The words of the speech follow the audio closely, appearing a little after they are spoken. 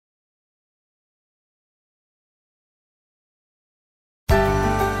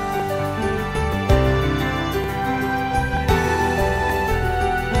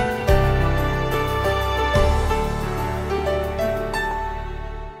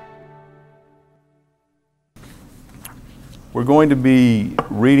We're going to be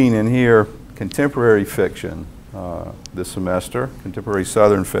reading in here contemporary fiction this semester, contemporary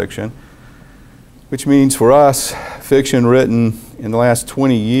Southern fiction, which means for us, fiction written in the last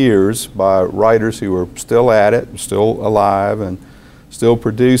 20 years by writers who are still at it, still alive, and still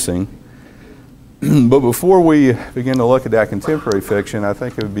producing. But before we begin to look at that contemporary fiction, I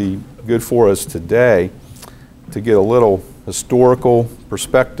think it would be good for us today to get a little historical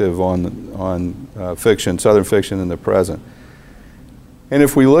perspective on fiction, Southern fiction in the present. And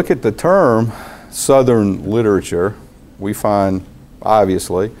if we look at the term Southern literature, we find,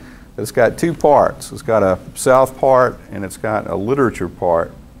 obviously, that it's got two parts. It's got a South part and it's got a literature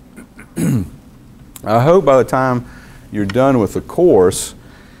part. I hope by the time you're done with the course,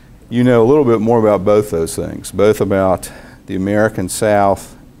 you know a little bit more about both those things, both about the American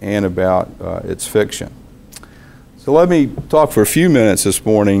South and about its fiction. So let me talk for a few minutes this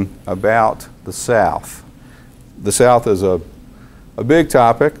morning about the South. The South is a big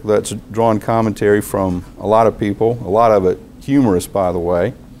topic that's drawn commentary from a lot of people, a lot of it humorous, by the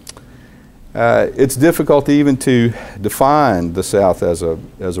way. It's difficult even to define the South as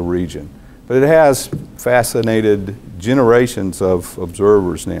a region, but it has fascinated generations of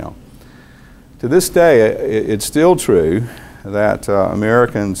observers now. To this day, it's still true that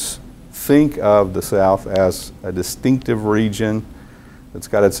Americans think of the South as a distinctive region that's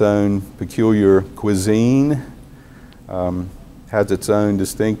got its own peculiar cuisine, has its own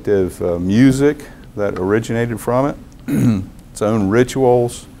distinctive music that originated from it, its own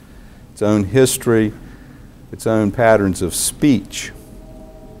rituals, its own history, its own patterns of speech.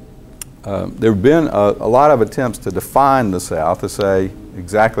 There have been a lot of attempts to define the South, to say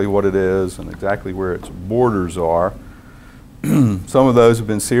exactly what it is and exactly where its borders are. Some of those have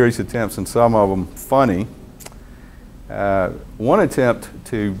been serious attempts and some of them funny. One attempt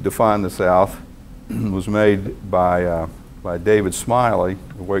to define the South was made by David Smiley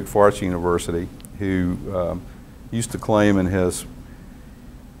of Wake Forest University, who used to claim in his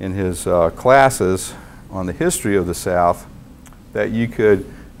classes on the history of the South that you could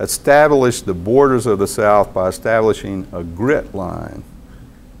establish the borders of the South by establishing a grit line,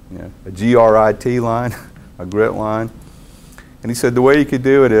 a G-R-I-T line, a grit line. And he said the way you could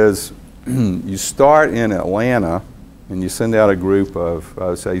do it is you start in Atlanta and you send out a group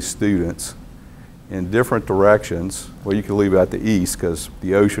of, say, students in different directions. Well, you could leave out the east because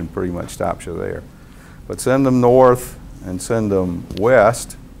the ocean pretty much stops you there. But send them north and send them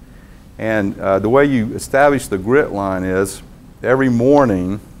west. And the way you establish the grit line is every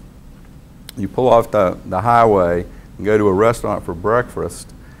morning you pull off the highway and go to a restaurant for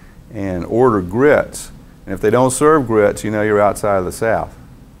breakfast and order grits. And if they don't serve grits, you know you're outside of the South.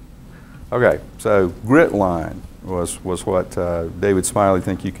 Okay, so grit line was what David Smiley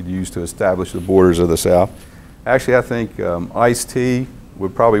think you could use to establish the borders of the South. Actually, I think iced tea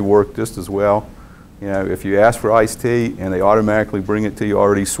would probably work just as well. If you ask for iced tea and they automatically bring it to you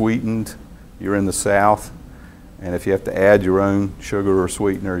already sweetened, you're in the South. And if you have to add your own sugar or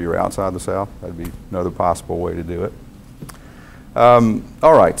sweetener, you're outside the South. That'd be another possible way to do it.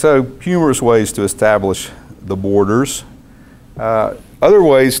 All right, so humorous ways to establish the borders. Other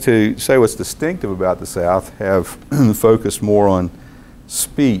ways to say what's distinctive about the South have focused more on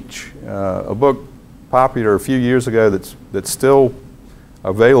speech. A book popular a few years ago that's still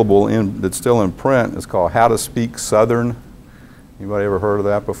available, that's still in print, is called How to Speak Southern. Anybody ever heard of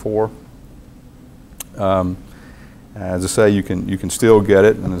that before? As I say, you can still get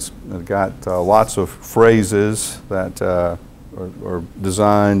it, and it's got lots of phrases that are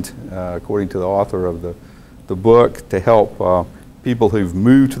designed according to the author of the book to help people who've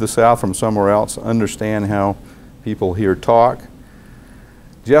moved to the South from somewhere else understand how people here talk.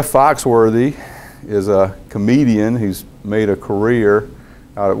 Jeff Foxworthy is a comedian who's made a career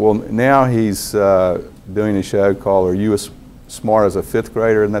out of, well, now he's doing a show called Are You as Smart as a Fifth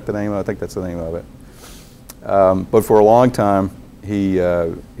Grader? Isn't that the name of it? I think that's the name of it. But for a long time,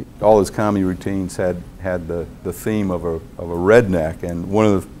 all his comedy routines had the theme of a redneck, and one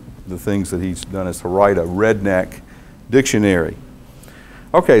of the things that he's done is to write a redneck dictionary.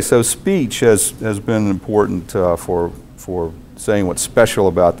 Okay, so speech has been important for saying what's special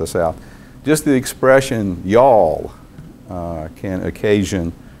about the South. Just the expression y'all can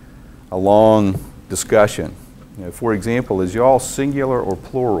occasion a long discussion. For example, is y'all singular or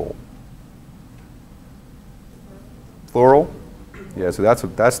plural? Plural? Yeah, so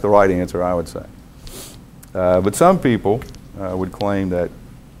that's the right answer, I would say. But some people would claim that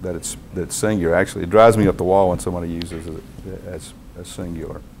it's singular. Actually, it drives me up the wall when somebody uses it as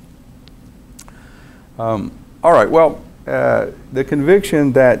singular. All right, well, the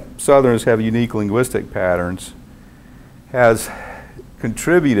conviction that Southerners have unique linguistic patterns has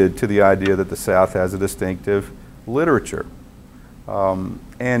contributed to the idea that the South has a distinctive literature.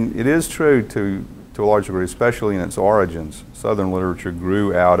 And it is true to a large degree, especially in its origins. Southern literature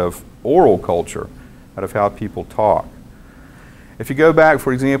grew out of oral culture, out of how people talk. If you go back,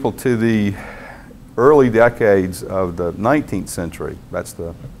 for example, to the early decades of the 19th century, that's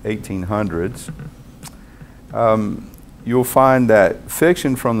the 1800s, you'll find that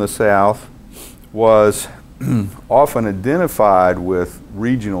fiction from the South was often identified with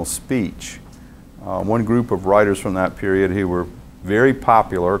regional speech. One group of writers from that period who were very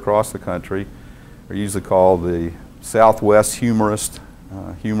popular across the country are usually called the Southwest humorists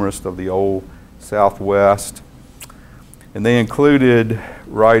of the old Southwest. And they included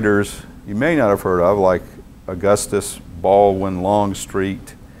writers you may not have heard of, like Augustus Baldwin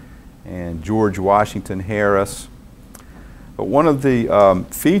Longstreet and George Washington Harris. But one of the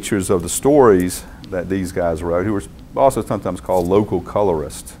features of the stories that these guys wrote, who were also sometimes called local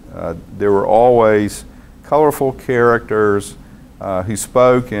colorists, there were always colorful characters who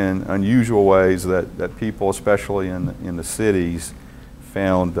spoke in unusual ways that people, especially in the cities,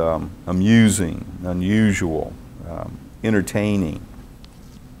 found amusing, unusual, entertaining.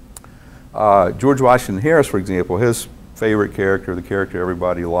 George Washington Harris, for example, his favorite character, the character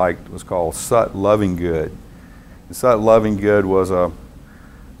everybody liked, was called Sut Lovingood. And Sut Lovingood was a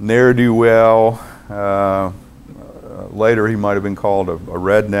ne'er-do-well. Later he might have been called a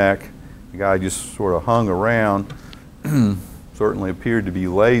redneck. The guy just sort of hung around, certainly appeared to be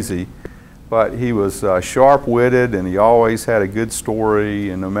lazy, but he was sharp-witted, and he always had a good story,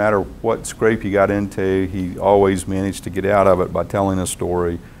 and no matter what scrape he got into, he always managed to get out of it by telling a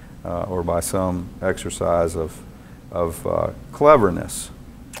story or by some exercise of cleverness.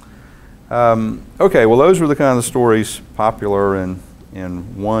 Okay, well, those were the kind of stories popular in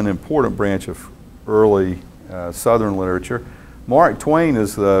one important branch of early Southern literature. Mark Twain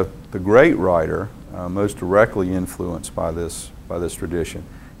is the great writer most directly influenced by this tradition.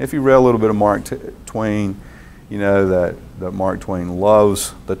 If you read a little bit of Mark Twain, you know that Mark Twain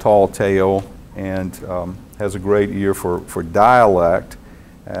loves the tall tale and has a great ear for dialect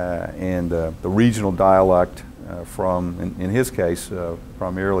and the regional dialect from, in his case,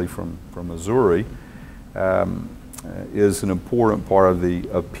 primarily from Missouri, is an important part of the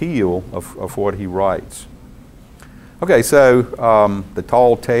appeal of what he writes. Okay, so the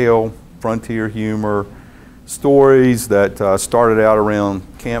tall tale, frontier humor, stories that started out around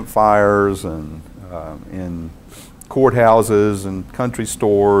campfires and in courthouses and country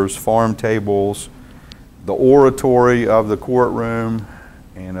stores, farm tables, the oratory of the courtroom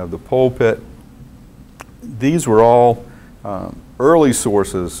and of the pulpit. These were all early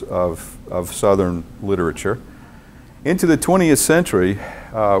sources of Southern literature. Into the 20th century,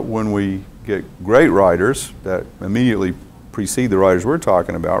 when we get great writers that immediately precede the writers we're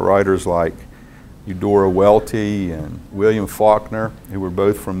talking about, writers like Eudora Welty and William Faulkner, who were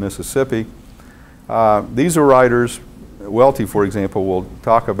both from Mississippi. These are writers, Welty, for example, will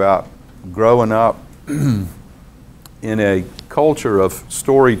talk about growing up in a culture of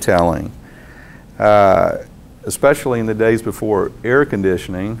storytelling, especially in the days before air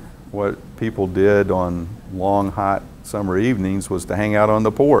conditioning. What people did on long, hot summer evenings was to hang out on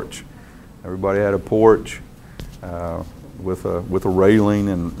the porch. Everybody had a porch with a railing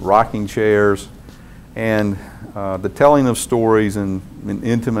and rocking chairs, and the telling of stories in an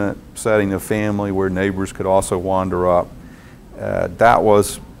intimate setting of family where neighbors could also wander up. That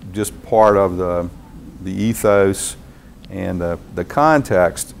was just part of the ethos and the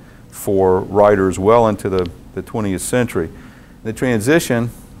context for writers well into the 20th century. The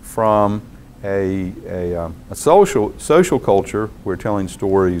transition from a social culture where telling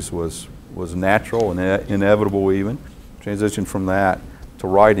stories was natural and inevitable even, transition from that to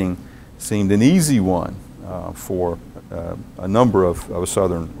writing seemed an easy one for a number of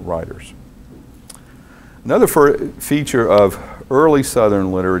Southern writers. Another feature of early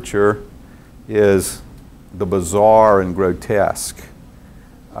Southern literature is the bizarre and grotesque.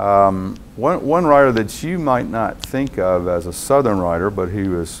 One writer that you might not think of as a Southern writer, but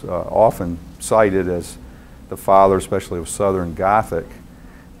who is often cited as the father, especially of Southern Gothic,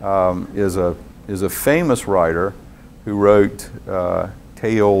 is a famous writer who wrote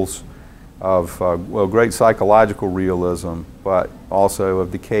tales of great psychological realism, but also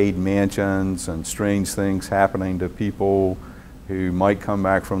of decayed mansions and strange things happening to people who might come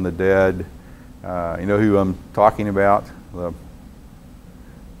back from the dead. You know who I'm talking about? The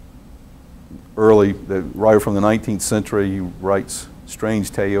writer from the 19th century. He writes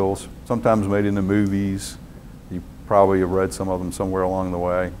strange tales, sometimes made into movies. You probably have read some of them somewhere along the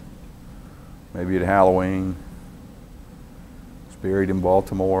way, maybe at Halloween. buried in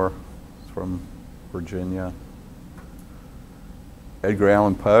Baltimore, from Virginia. Edgar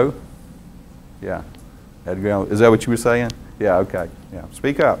Allan Poe? Yeah. Edgar Allan, is that what you were saying? Yeah, okay. Yeah,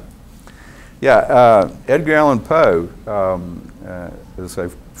 speak up. Yeah, Edgar Allan Poe is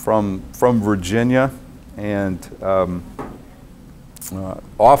from Virginia, and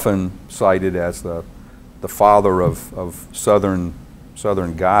often cited as the father of Southern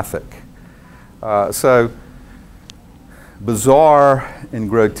Gothic. So bizarre and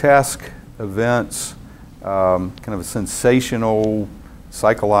grotesque events, kind of a sensational,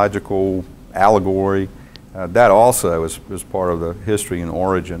 psychological allegory. That also is part of the history and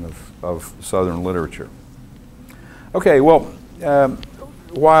origin of Southern literature. Okay, well,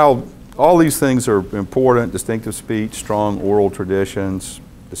 while all these things are important, distinctive speech, strong oral traditions,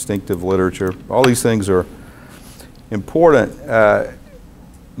 distinctive literature, all these things are important,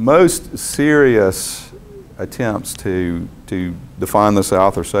 most serious attempts to define the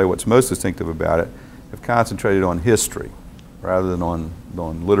South or say what's most distinctive about it have concentrated on history rather than on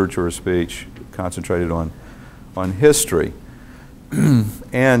literature or speech, concentrated on history.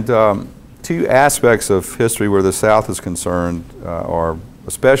 And two aspects of history where the South is concerned are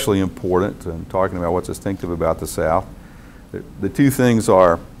especially important in talking about what's distinctive about the South. The two things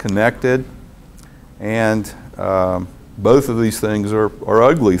are connected, and both of these things are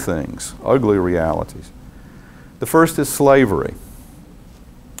ugly things, ugly realities. The first is slavery.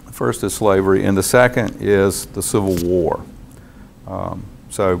 And the second is the Civil War.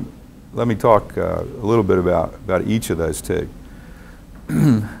 So let me talk a little bit about each of those two.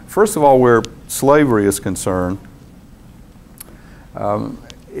 First of all, where slavery is concerned,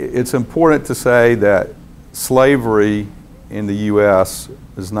 it's important to say that slavery in the U.S.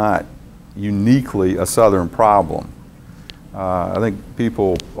 is not uniquely a Southern problem. I think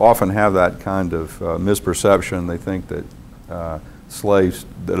people often have that kind of misperception. They think that slaves,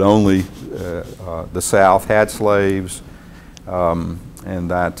 that only the South had slaves,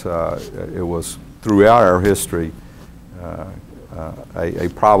 and that it was throughout our history a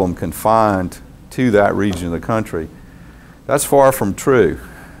problem confined to that region of the country. That's far from true.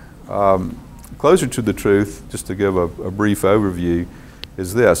 Closer to the truth, just to give a brief overview,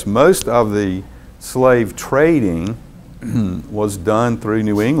 is this. Most of the slave trading was done through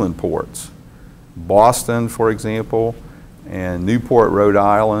New England ports. Boston, for example, and Newport, Rhode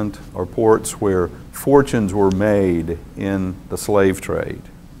Island are ports where fortunes were made in the slave trade.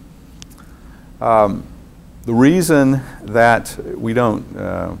 The reason that we don't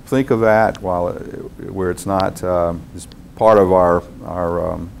think of that where it's not is part of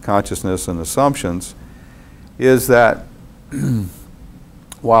our consciousness and assumptions is that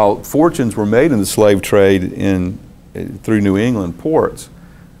while fortunes were made in the slave trade through New England ports,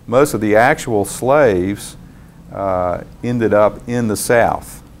 most of the actual slaves ended up in the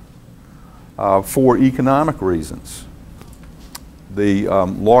South for economic reasons. The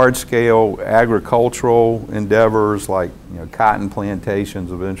large-scale agricultural endeavors like cotton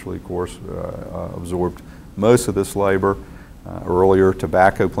plantations eventually, of course, absorbed most of this labor. Earlier,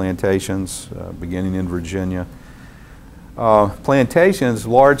 tobacco plantations beginning in Virginia. Plantations,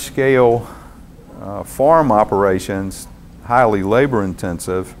 large-scale farm operations, highly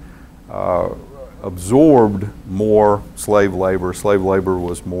labor-intensive, absorbed more slave labor. Slave labor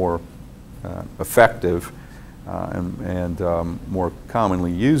was more effective and more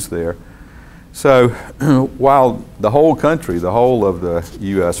commonly used there. So while the whole country, the whole of the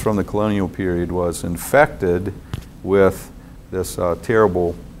U.S. from the colonial period was infected with this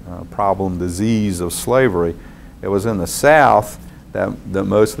terrible problem, disease of slavery, it was in the South that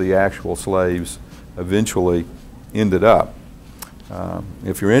most of the actual slaves eventually ended up.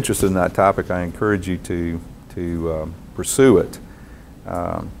 If you're interested in that topic, I encourage you to pursue it.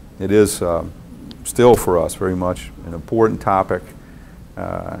 It is still for us very much an important topic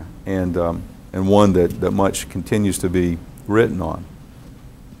and one that much continues to be written on.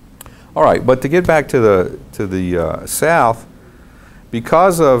 All right, but to get back to the South,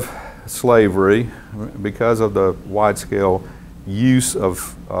 because of slavery, because of the wide-scale use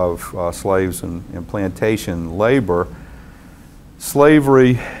of slaves and plantation labor,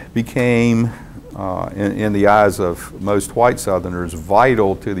 slavery became, in the eyes of most white Southerners,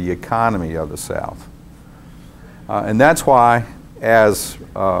 vital to the economy of the South. And that's why, as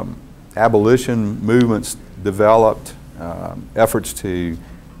abolition movements developed, efforts to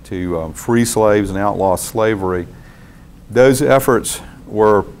free slaves and outlaw slavery, those efforts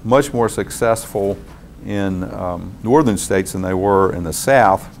were much more successful in northern states than they were in the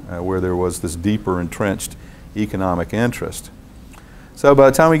South, where there was this deeper entrenched economic interest. So by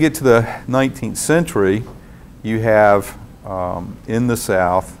the time we get to the 19th century, you have in the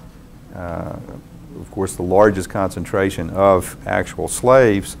South, of course, the largest concentration of actual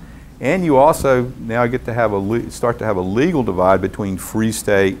slaves, and you also now get to have start to have a legal divide between free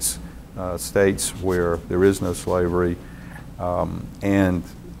states, states where there is no slavery, and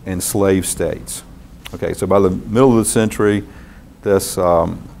enslaved states. Okay, so by the middle of the century, this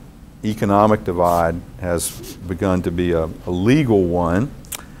economic divide has begun to be a legal one,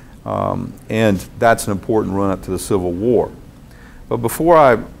 and that's an important run-up to the Civil War. But before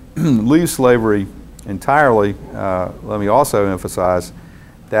I leave slavery entirely, let me also emphasize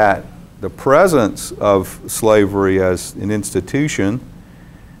that the presence of slavery as an institution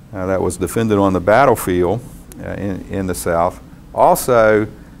that was defended on the battlefield in the South also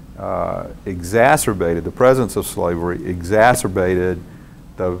exacerbated, the presence of slavery exacerbated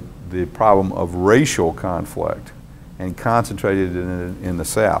the problem of racial conflict and concentrated it in the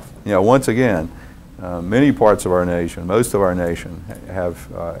South. You know, once again, many parts of our nation, most of our nation, have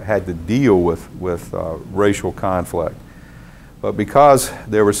had to deal with racial conflict. But because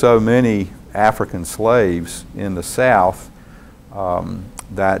there were so many African slaves in the South,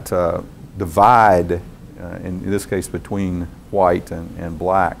 that divide, in this case between white and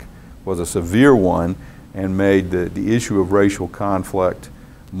black, was a severe one and made the issue of racial conflict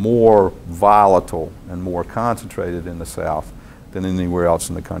more volatile and more concentrated in the South than anywhere else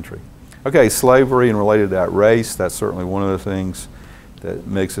in the country. Okay, slavery and related to that, race, that's certainly one of the things that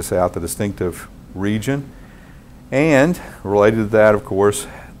makes the South a distinctive region. And related to that, of course,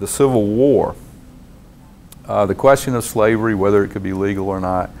 the Civil War. The question of slavery, whether it could be legal or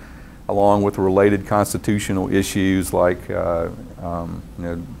not, along with related constitutional issues like you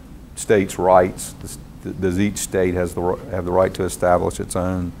know, states' rights. Does each state have the right to establish its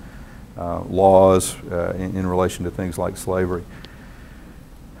own laws in relation to things like slavery?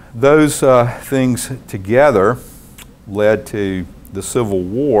 Those things together led to the Civil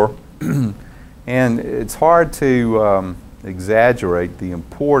War, and it's hard to exaggerate the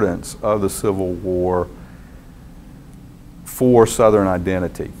importance of the Civil War for Southern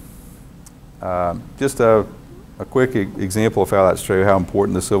identity. Just a quick example of how that's true, how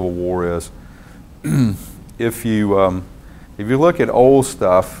important the Civil War is. If you look at old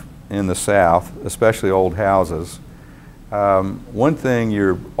stuff in the South, especially old houses, one thing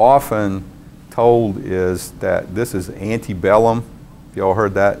you're often told is that this is antebellum. Have y'all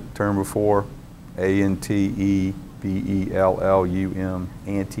heard that term before? A-N-T-E-B-E-L-L-U-M,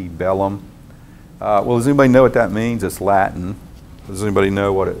 antebellum. Well, does anybody know what that means? It's Latin. Does anybody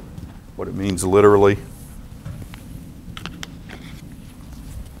know what it means literally?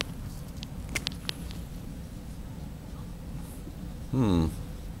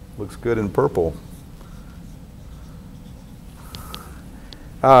 Looks good in purple.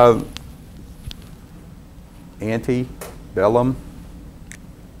 Antebellum.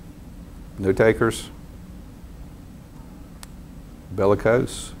 No takers?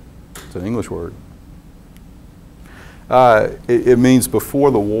 Bellicose. It's an English word. It means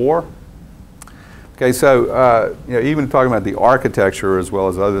before the war. Okay, so you know, even talking about the architecture as well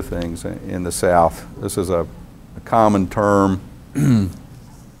as other things in the South, this is a common term.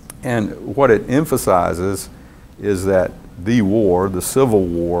 And what it emphasizes is that the war, the Civil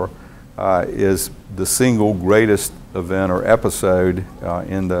War, is the single greatest event or episode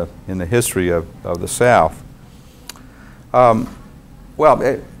in the history of the South. Well,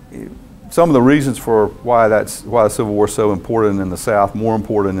 some of the reasons for why the Civil War is so important in the South, more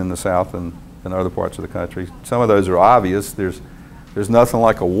important in the South than other parts of the country. Some of those are obvious. There's nothing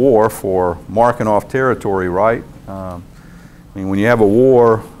like a war for marking off territory, right? I mean, when you have a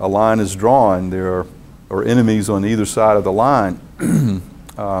war, a line is drawn. There are enemies on either side of the line. And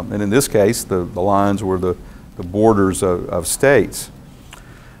in this case, the lines were the borders of states.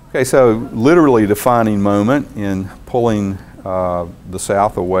 Okay, so literally defining moment in pulling the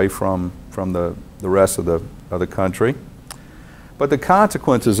South away from the rest of the country. But the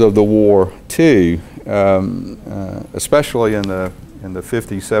consequences of the war, too, especially in the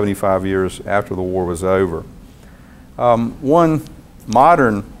 50, 75 years after the war was over. One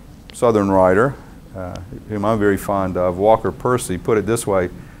modern Southern writer, whom I'm very fond of, Walker Percy, put it this way.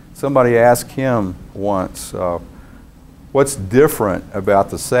 Somebody asked him once, what's different about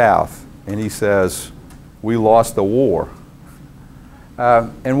the South? And he says, we lost the war.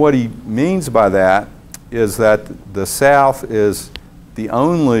 And what he means by that is that the South is the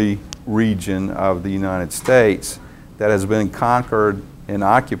only region of the United States that has been conquered and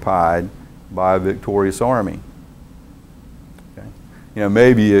occupied by a victorious army. You know,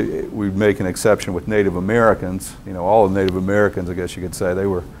 maybe we'd make an exception with Native Americans. You know, all of Native Americans, I guess you could say, they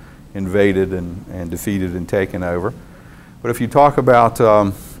were invaded and defeated and taken over. But if you talk about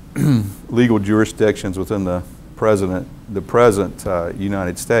legal jurisdictions within the present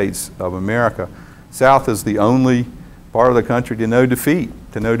United States of America, South is the only part of the country to know defeat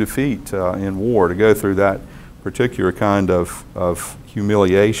in war, to go through that particular kind of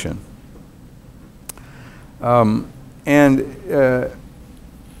humiliation.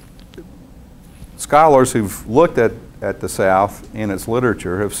 Scholars who've looked at the South and its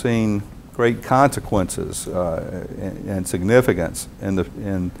literature have seen great consequences and significance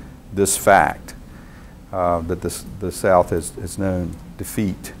in this fact that the South has known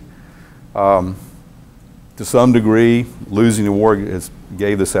defeat. To some degree, losing the war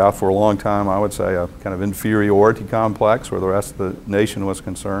gave the South for a long time, I would say, a kind of inferiority complex where the rest of the nation was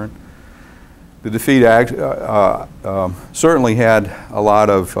concerned. The defeat certainly had a lot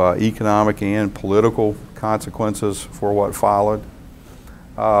of economic and political consequences for what followed.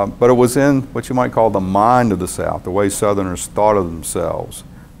 But it was in what you might call the mind of the South, the way Southerners thought of themselves,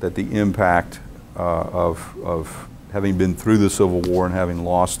 that the impact of having been through the Civil War and having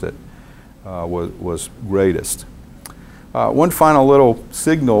lost it was greatest. One final little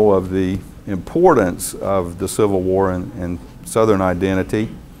signal of the importance of the Civil War and Southern identity.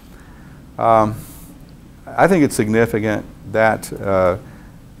 I think it's significant that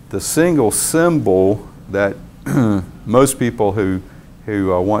the single symbol that most people who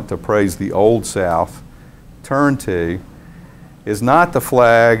want to praise the Old South turn to is not the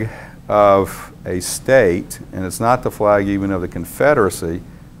flag of a state, and it's not the flag even of the Confederacy.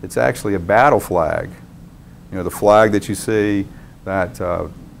 It's actually a battle flag. You know, the flag that you see that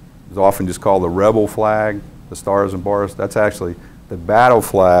is often just called the rebel flag, the stars and bars, that's actually the battle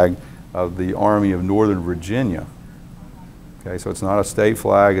flag of the Army of Northern Virginia. Okay, so it's not a state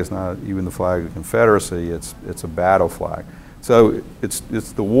flag, it's not even the flag of the Confederacy, it's a battle flag. So it's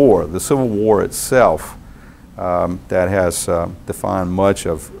the war, the Civil War itself, that has defined much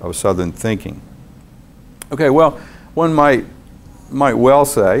of Southern thinking. Okay, well, one might well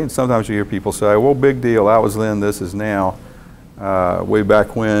say, and sometimes you hear people say, well, big deal, that was then, this is now. Way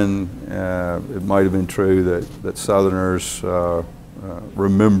back when, it might have been true that Southerners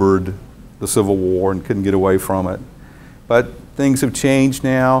remembered the Civil War and couldn't get away from it. But things have changed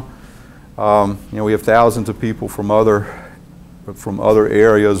now. You know, we have thousands of people from other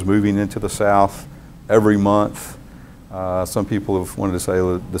areas moving into the South every month. Some people have wanted to say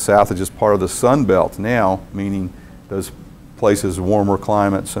the South is just part of the Sun Belt now, meaning those places, warmer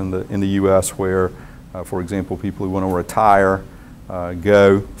climates in the U.S. where, for example, people who want to retire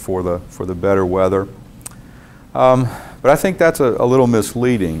go for the better weather. But I think that's a little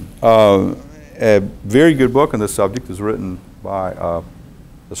misleading. A very good book on this subject is written by a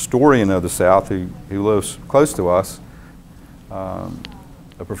historian of the South who lives close to us,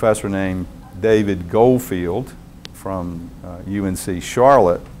 a professor named David Goldfield from UNC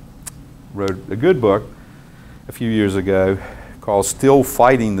Charlotte. Wrote a good book a few years ago called Still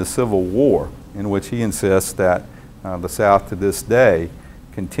Fighting the Civil War, in which he insists that the South to this day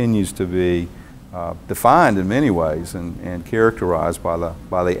continues to be defined in many ways and characterized by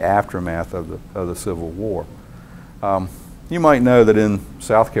the aftermath of the Civil War. You might know that in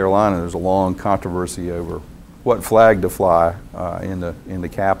South Carolina there's a long controversy over what flag to fly in the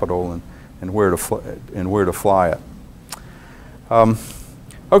Capitol and where to fly it.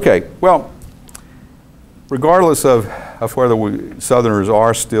 Okay, well, regardless of whether Southerners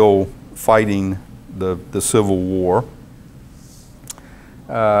are still fighting the Civil War,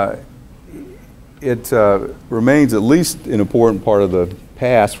 it remains at least an important part of the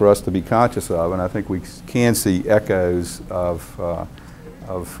past for us to be conscious of, and I think we can see echoes of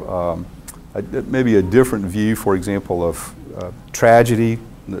maybe a different view, for example, of tragedy,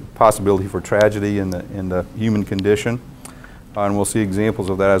 the possibility for tragedy in the human condition, and we'll see examples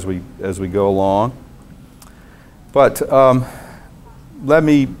of that as we go along. But let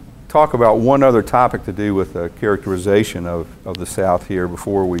me talk about one other topic to do with the characterization of the South here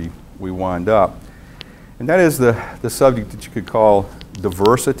before we wind up. And that is the subject that you could call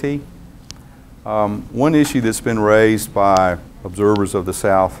diversity. One issue that's been raised by observers of the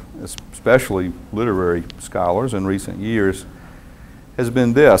South, especially literary scholars in recent years, has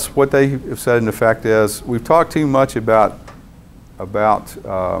been this. What they have said in effect is, we've talked too much about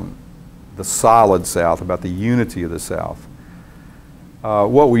the solid South, about the unity of the South.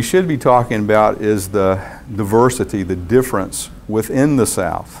 What we should be talking about is the diversity, the difference within the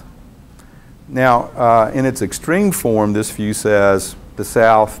South. Now, in its extreme form, this view says the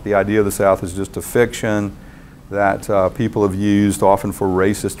South, the idea of the South is just a fiction that people have used often for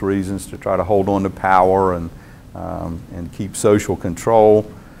racist reasons to try to hold on to power and keep social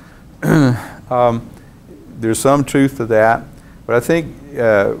control. there's some truth to that, but I think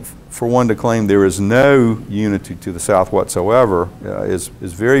for one to claim there is no unity to the South whatsoever is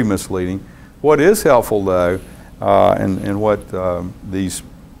very misleading. What is helpful, though, and what these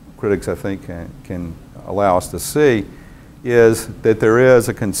critics, I think, can allow us to see, is that there is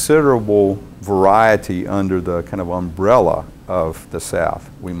a considerable variety under the kind of umbrella of the South,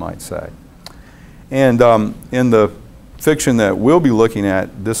 we might say. And in the fiction that we'll be looking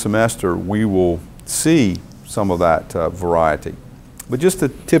at this semester, we will see some of that variety. But just to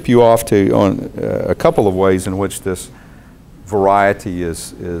tip you off on a couple of ways in which this variety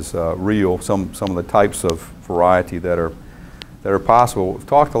is real, some of the types of variety that are possible. We've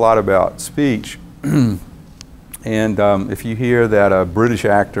talked a lot about speech. And if you hear that a British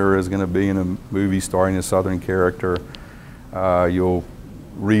actor is going to be in a movie starring a Southern character, you'll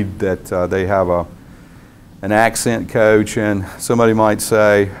read that they have an accent coach, and somebody might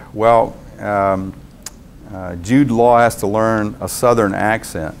say, well, Jude Law has to learn a Southern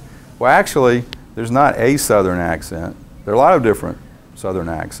accent. Well, actually, there's not a Southern accent. There are a lot of different Southern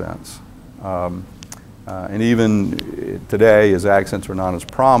accents. And even today, as accents are not as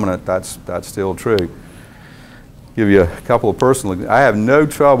prominent, that's still true. Give you a couple of personal. I have no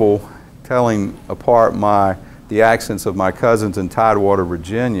trouble telling apart the accents of my cousins in Tidewater,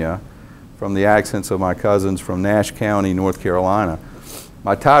 Virginia, from the accents of my cousins from Nash County, North Carolina.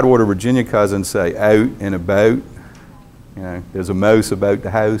 My Tidewater, Virginia cousins say out and about. You know, there's a mouse about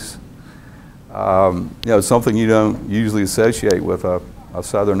the house. You know, something you don't usually associate with a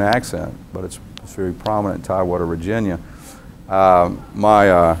Southern accent, but it's very prominent in Tidewater, Virginia.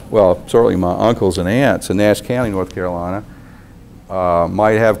 Well, certainly my uncles and aunts in Nash County, North Carolina,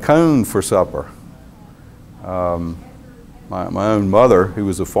 might have cone for supper. My own mother, who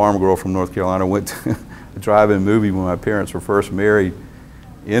was a farm girl from North Carolina, went to a drive-in movie when my parents were first married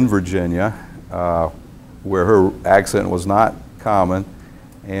in Virginia, where her accent was not common,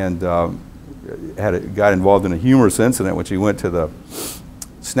 and got involved in a humorous incident when she went to the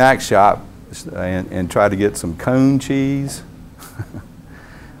snack shop and tried to get some cone cheese.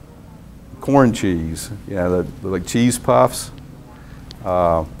 Corn cheese, yeah, like cheese puffs,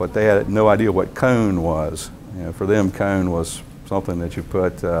 but they had no idea what cone was. You know, for them, cone was something that you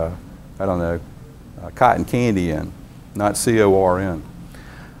put, I don't know, cotton candy in, not C-O-R-N.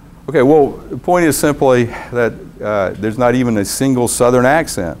 Okay, well, the point is simply that there's not even a single Southern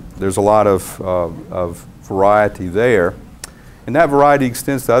accent. There's a lot of variety there, and that variety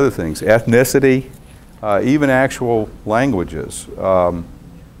extends to other things, ethnicity, even actual languages.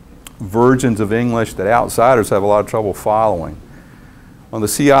 Versions of English that outsiders have a lot of trouble following. On the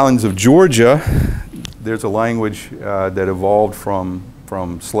Sea Islands of Georgia, there's a language that evolved from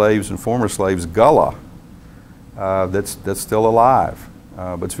slaves and former slaves, Gullah, that's still alive,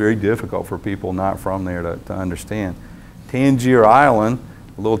 but it's very difficult for people not from there to understand. Tangier Island,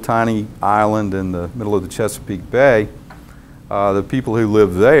 a little tiny island in the middle of the Chesapeake Bay, the people who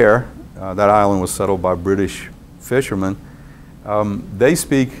live there, that island was settled by British fishermen, they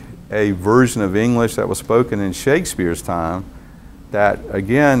speak a version of English that was spoken in Shakespeare's time that,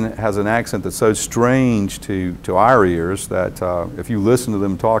 again, has an accent that's so strange to our ears that if you listen to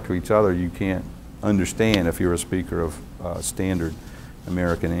them talk to each other, you can't understand if you're a speaker of standard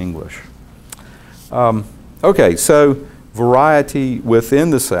American English. Okay, so variety within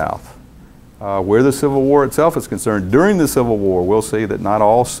the South. Where the Civil War itself is concerned, during the Civil War, we'll see that not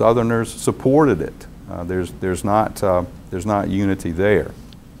all Southerners supported it. There's not unity there.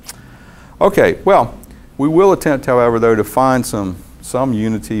 Okay, well, we will attempt, however, though, to find some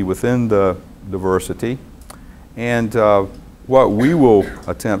unity within the diversity. And what we will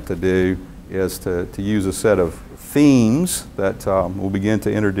attempt to do is to use a set of themes that we'll begin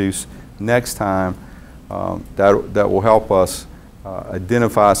to introduce next time that will help us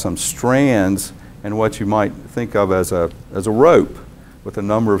identify some strands and what you might think of as a rope with a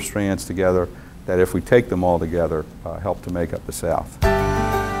number of strands together that, if we take them all together, help to make up the South.